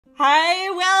Hi,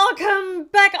 welcome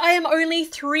back. I am only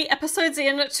 3 episodes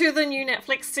in to the new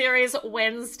Netflix series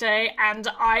Wednesday, and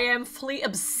I am fully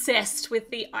obsessed with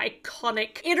the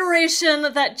iconic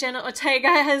iteration that Jenna Ortega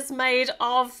has made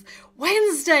of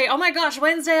Wednesday. Oh my gosh,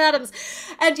 Wednesday Addams.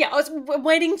 And yeah, I was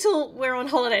waiting till we're on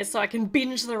holidays so I can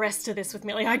binge the rest of this with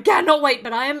Millie. I cannot wait,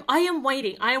 but I am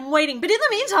waiting. But in the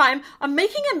meantime, I'm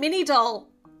making a mini doll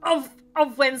of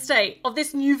Wednesday, of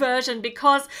this new version,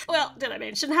 because, well, did I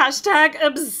mention hashtag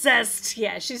obsessed?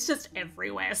 Yeah, she's just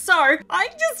everywhere. So I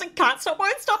just can't stop,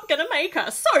 won't stop, gonna make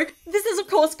her. So this is of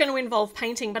course going to involve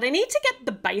painting, but I need to get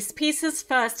the base pieces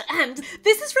first. And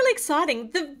this is really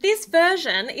exciting. This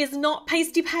version is not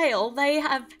pasty pale. They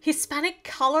have Hispanic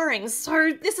coloring.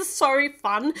 So this is so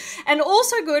fun and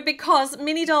also good because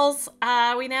mini dolls,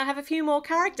 we now have a few more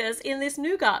characters in this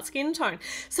nougat skin tone.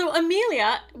 So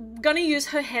Amelia, gonna use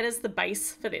her head as the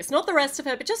base for this, not the rest of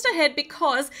her, but just her head,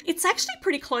 because it's actually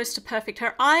pretty close to perfect.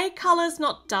 Her eye color's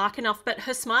not dark enough, but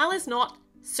her smile is not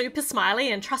super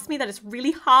smiley, and trust me, that is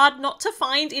really hard not to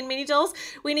find in mini dolls.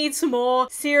 We need some more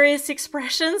serious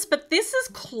expressions, but this is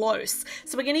close.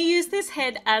 So we're going to use this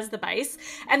head as the base,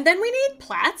 and then we need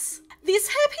plaits. This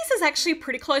hairpiece is actually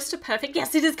pretty close to perfect.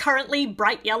 Yes, it is currently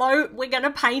bright yellow. We're going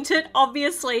to paint it,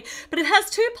 obviously, but it has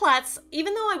 2 plaits,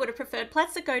 even though I would have preferred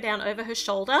plaits that go down over her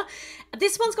shoulder.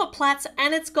 This one's got plaits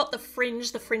and it's got the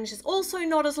fringe. The fringe is also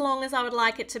not as long as I would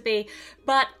like it to be,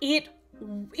 but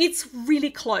it's really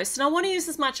close, and I want to use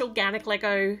as much organic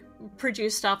Lego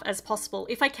produced stuff as possible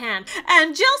if I can.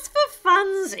 And just for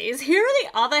funsies, here are the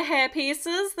other hair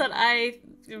pieces that I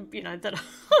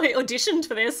auditioned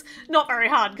for this. Not very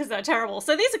hard because they're terrible.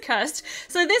 So these are cursed.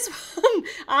 So this one,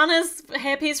 Anna's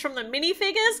hairpiece from the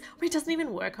minifigures, it doesn't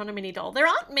even work on a mini doll. There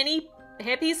aren't many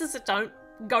hairpieces that don't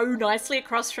go nicely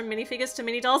across from minifigures to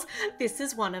mini dolls. This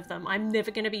is one of them. I'm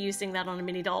never going to be using that on a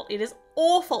mini doll. It is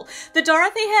awful. The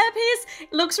Dorothy hairpiece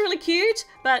looks really cute,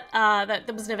 but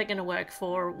that was never going to work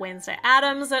for Wednesday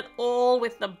Addams at all,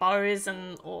 with the bows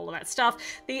and all of that stuff.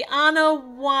 The Anna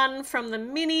one from the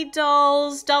mini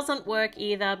dolls doesn't work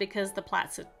either because the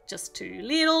plaits are just too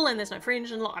little and there's no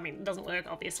fringe, and I mean, it doesn't work,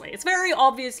 obviously. It's very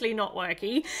obviously not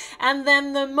worky. And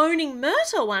then the Moaning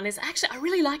Myrtle one is actually, I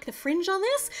really like the fringe on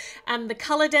this and the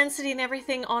color density and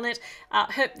everything on it.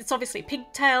 It's obviously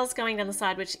pigtails going down the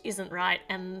side, which isn't right,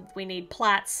 and we need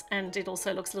plaits, and it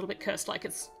also looks a little bit cursed, like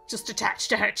it's just attached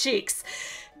to her cheeks.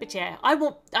 But yeah,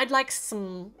 I'd like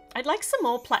some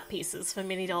more plait pieces for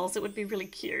mini dolls. It would be really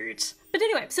cute. But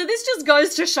anyway, so this just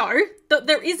goes to show that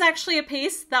there is actually a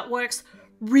piece that works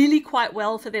really quite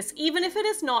well for this, even if it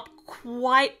is not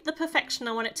quite the perfection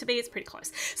I want it to be. It's pretty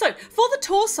close. So for the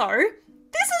torso,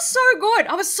 this is so good.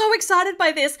 I was so excited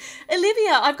by this.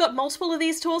 Olivia, I've got multiple of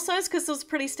these torsos because it was a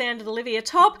pretty standard Olivia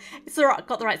top. It's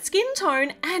got the right skin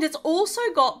tone, and it's also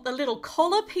got the little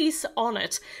collar piece on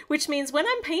it, which means when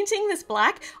I'm painting this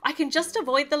black, I can just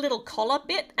avoid the little collar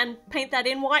bit and paint that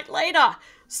in white later.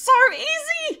 So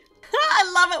easy.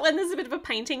 I love it when there's a bit of a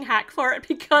painting hack for it,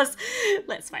 because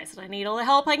let's face it, I need all the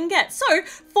help I can get. So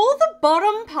for the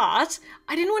bottom part,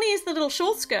 I didn't want to use the little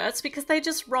short skirts because they're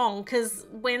just wrong, because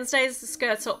Wednesday's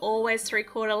skirts are always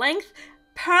 3/4 length.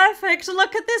 Perfect.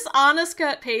 Look at this Anna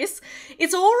skirt piece.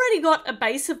 It's already got a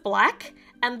base of black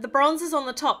and the bronze is on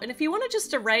the top. And if you want to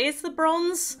just erase the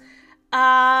bronze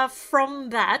from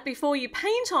that before you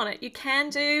paint on it, you can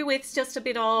do with just a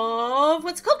bit of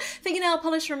what's called fingernail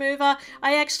polish remover.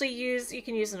 You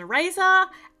can use an eraser,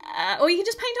 or you can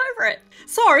just paint over it.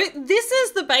 So this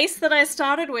is the base that I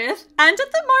started with, and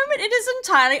at the moment it is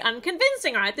entirely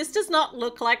unconvincing, right? This does not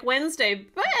look like Wednesday,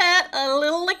 but a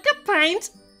little lick of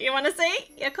paint. You want to see?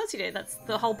 Yeah, of course you do. That's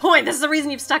the whole point. This is the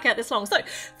reason you've stuck out this long. So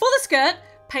for the skirt,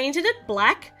 painted it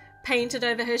black, painted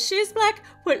over her shoes black,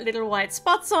 put little white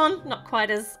spots on. Not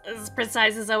quite as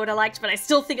precise as I would have liked, but I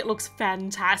still think it looks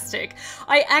fantastic.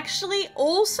 I actually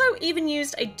also even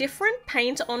used a different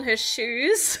paint on her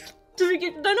shoes. Don't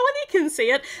know whether you can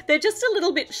see it. They're just a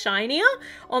little bit shinier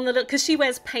on the, because she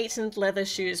wears patent leather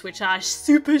shoes, which are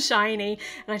super shiny.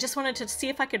 And I just wanted to see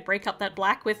if I could break up that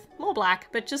black with more black,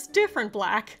 but just different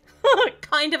black.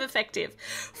 Kind of effective.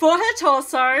 For her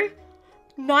torso,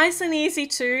 nice and easy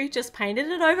too, just painted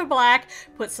it over black,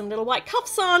 put some little white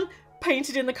cuffs on,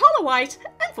 painted in the collar white,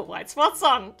 and put white spots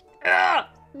on. Ugh.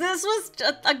 This was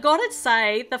just, I gotta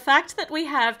say, the fact that we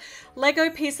have Lego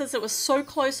pieces that were so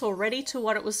close already to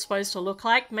what it was supposed to look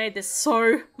like made this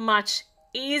so much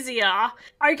easier.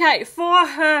 Okay, for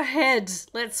her head,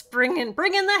 let's bring in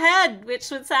the head, which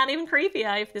would sound even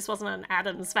creepier if this wasn't an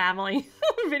Addams family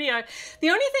video. The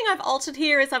only thing I've altered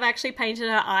here is I've actually painted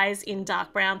her eyes in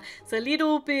dark brown. It's a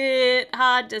little bit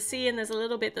hard to see, and there's a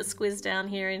little bit that squizzed down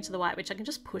here into the white, which I can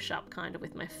just push up kind of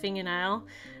with my fingernail.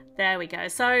 There we go.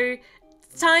 So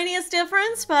tiniest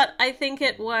difference, but I think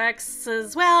it works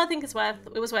as well. I think it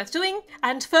was worth doing.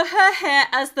 And for her hair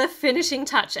as the finishing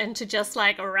touch, and to just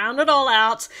like round it all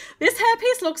out, this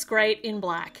hairpiece looks great in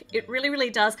black. It really, really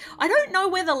does. I don't know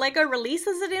whether Lego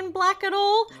releases it in black at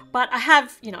all, but I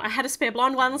have, you know, I had a spare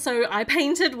blonde one, so I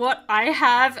painted what I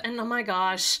have, and oh my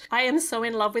gosh, I am so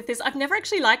in love with this. I've never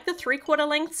actually liked the 3/4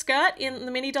 length skirt in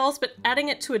the mini dolls, but adding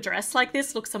it to a dress like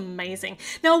this looks amazing.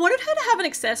 Now, I wanted her to have an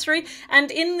accessory, and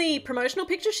in the promotional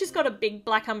picture she's got a big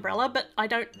black umbrella, but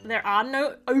there are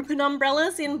no open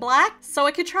umbrellas in black, so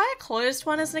I could try a closed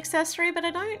one as an accessory, but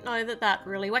I don't know that that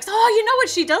really works. Oh, you know what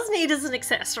she does need as an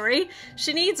accessory?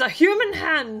 She needs a human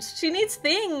hand. She needs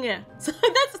Thing. So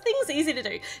Thing's easy to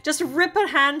do. Just rip a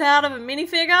hand out of a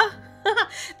minifigure.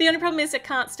 The only problem is it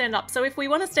can't stand up. So if we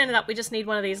want to stand it up, we just need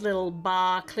one of these little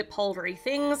bar clip holdery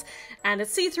things, and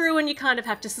it's see-through, and you kind of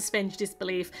have to suspend your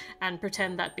disbelief and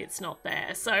pretend that bit's not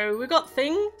there. So we've got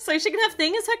Thing. So she can have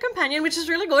Thing as her companion, which is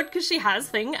really good because she has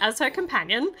Thing as her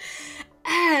companion.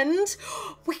 And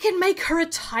we can make her a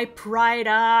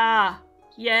typewriter.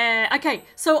 Yeah, okay,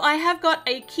 so I have got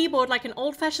a keyboard, like an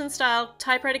old-fashioned style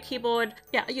typewriter keyboard.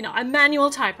 Yeah, you know, a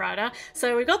manual typewriter.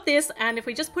 So we've got this, and if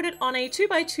we just put it on a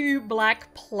 2x2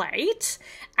 black plate,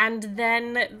 and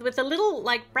then with the little,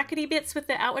 like, brackety bits with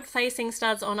the outward-facing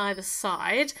studs on either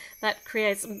side, that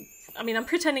creates... I mean, I'm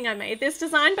pretending I made this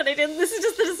design, but I didn't. This is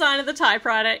just the design of the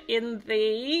typewriter in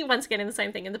the, once again, in the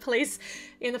same thing, in the police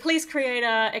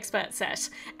creator expert set.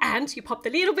 And you pop the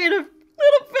little bit of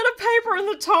paper in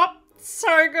the top.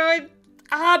 So good.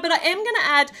 But I am going to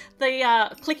add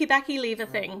the clicky backy lever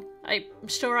thing. I'm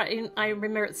sure I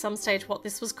remember at some stage what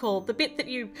this was called. The bit that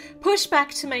you push back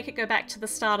to make it go back to the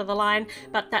start of the line,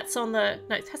 but that's on the,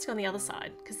 no, it has to go on the other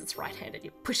side because it's right-handed.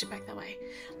 You push it back that way.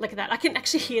 Look at that. I can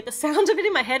actually hear the sound of it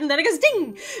in my head, and then it goes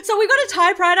ding. So we've got a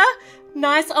typewriter.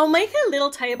 Nice. I'll make a little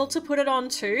table to put it on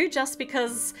too, just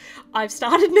because I've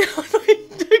started now.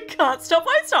 I can't stop,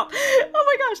 won't stop. Oh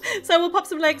my gosh. So we'll pop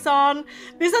some legs on.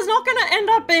 This is not going to end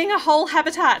up being a whole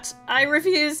habitat. I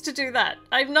refuse to do that.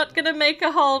 I'm not going to make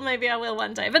a whole, maybe I will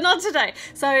one day, but not today.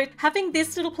 So having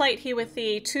this little plate here with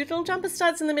the two little jumper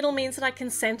studs in the middle means that I can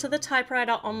center the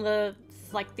typewriter on the,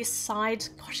 like this side.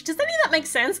 Gosh, does any of that make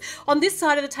sense? On this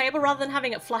side of the table rather than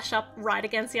having it flush up right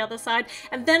against the other side.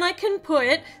 And then I can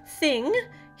put Thing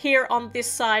here on this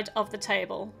side of the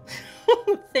table.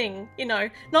 Thing, you know,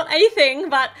 not a thing,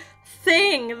 but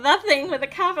Thing, the thing with a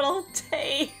capital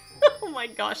T. Oh my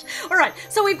gosh. All right,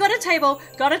 so we've got a table,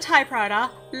 got a typewriter,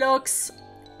 looks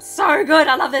so good.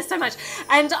 I love this so much.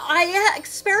 And I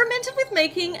experimented with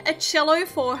making a cello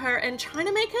for her and trying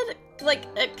to make it like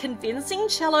a convincing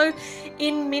cello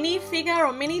in minifigure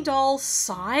or mini doll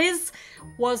size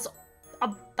was,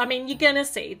 I mean, you're gonna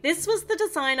see. This was the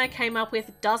design I came up with.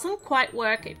 It doesn't quite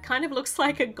work. It kind of looks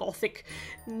like a gothic,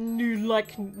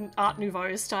 like Art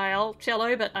Nouveau style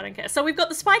cello, but I don't care. So we've got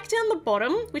the spike down the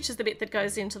bottom, which is the bit that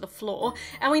goes into the floor,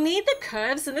 and we need the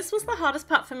curves, and this was the hardest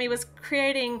part for me, was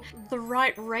creating the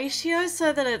right ratio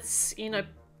so that it's, you know,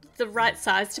 the right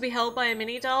size to be held by a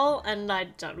mini doll. And I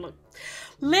don't look.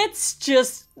 Let's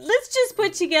just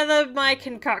put together my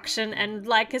concoction, and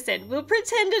like I said, we'll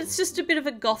pretend it's just a bit of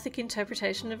a gothic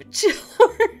interpretation of a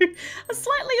cello. A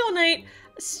slightly ornate,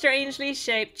 strangely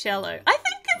shaped cello. I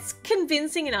think it's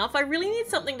convincing enough. I really need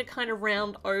something to kind of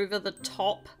round over the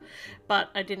top, but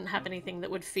I didn't have anything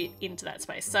that would fit into that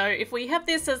space. So if we have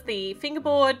this as the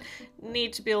fingerboard,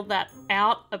 need to build that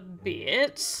out a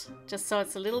bit, just so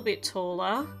it's a little bit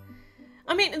taller.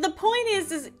 I mean, the point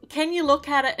is can you look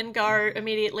at it and go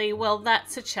immediately, well,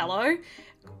 that's a cello?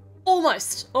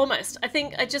 Almost. I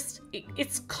think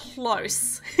it's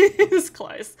close. It's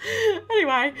close.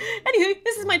 Anywho,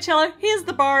 this is my cello. Here's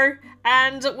the bow,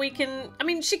 and we can, I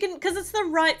mean, she can, because it's the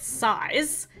right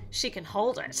size, she can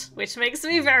hold it, which makes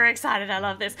me very excited. I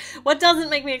love this. What doesn't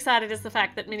make me excited is the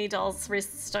fact that mini doll's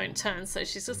wrists don't turn, so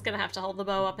she's just gonna have to hold the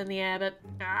bow up in the air, but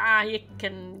you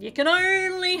can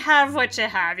only have what you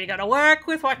have. You gotta work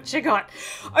with what you got.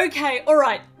 Okay, all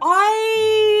right.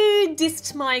 I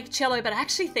dissed my cello, but I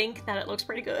actually think that it looks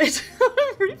pretty good.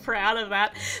 I'm pretty proud of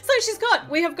that. So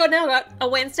we have now got a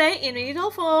Wednesday in mini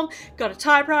doll form, got a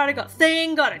typewriter, got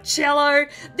Thing, got a cello.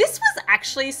 This was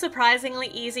actually surprisingly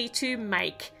easy to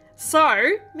make.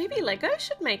 So maybe Lego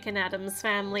should make an Addams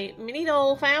family, mini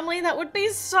doll family. That would be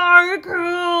so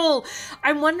cool.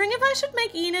 I'm wondering if I should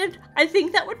make Enid. I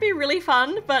think that would be really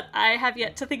fun, but I have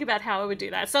yet to think about how I would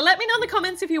do that. So let me know in the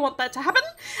comments if you want that to happen.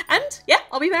 And yeah,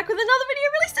 I'll be back with another video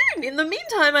really soon. In the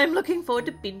meantime, I'm looking forward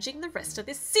to binging the rest of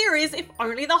this series. If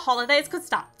only the holidays could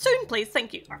start soon, please.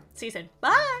 Thank you. All right, see you soon.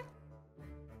 Bye.